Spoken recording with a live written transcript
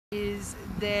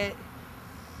is that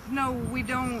no, we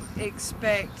don't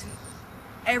expect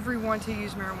everyone to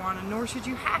use marijuana, nor should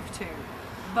you have to.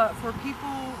 But for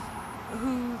people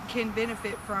who can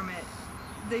benefit from it,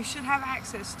 they should have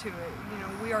access to it. You know,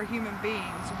 we are human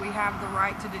beings. We have the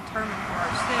right to determine for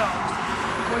ourselves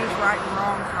what is right and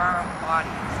wrong for our own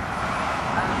bodies.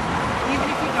 Even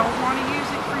if you don't want to use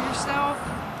it for yourself,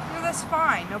 you know, that's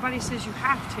fine. Nobody says you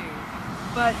have to.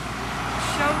 But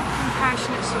show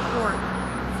compassionate support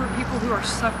for people who are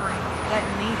suffering that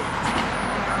need it.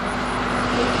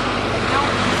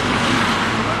 Don't look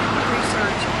at the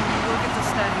research and look at the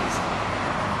studies.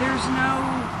 There's no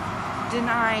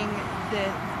denying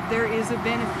that there is a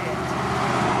benefit.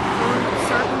 For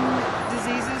certain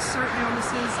diseases, certain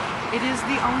illnesses, it is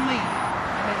the only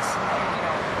medicine that will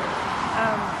help.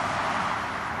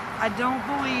 I don't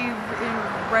believe in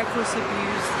reckless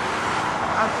abuse.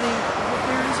 I think that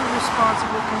there is a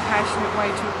responsible, compassionate way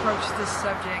to approach this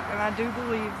subject, and I do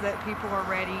believe that people are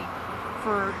ready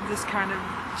for this kind of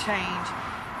change.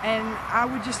 And I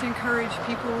would just encourage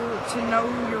people to know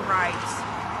your rights,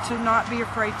 to not be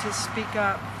afraid to speak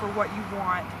up for what you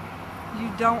want. You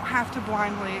don't have to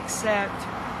blindly accept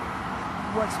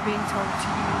what's being told to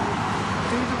you.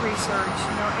 Do the research,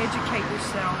 you know, educate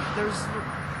yourself. There's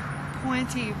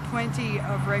plenty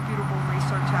of reputable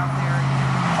research out there.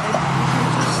 If you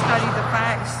just study the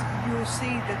facts, you'll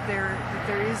see that there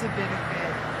is a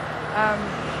benefit.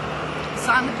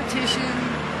 Sign the petition,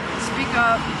 speak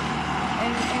up,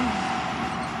 and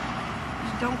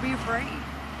don't be afraid.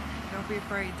 Don't be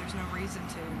afraid. There's no reason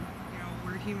to. You know,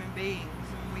 we're human beings,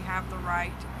 and we have the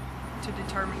right to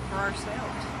determine for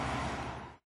ourselves.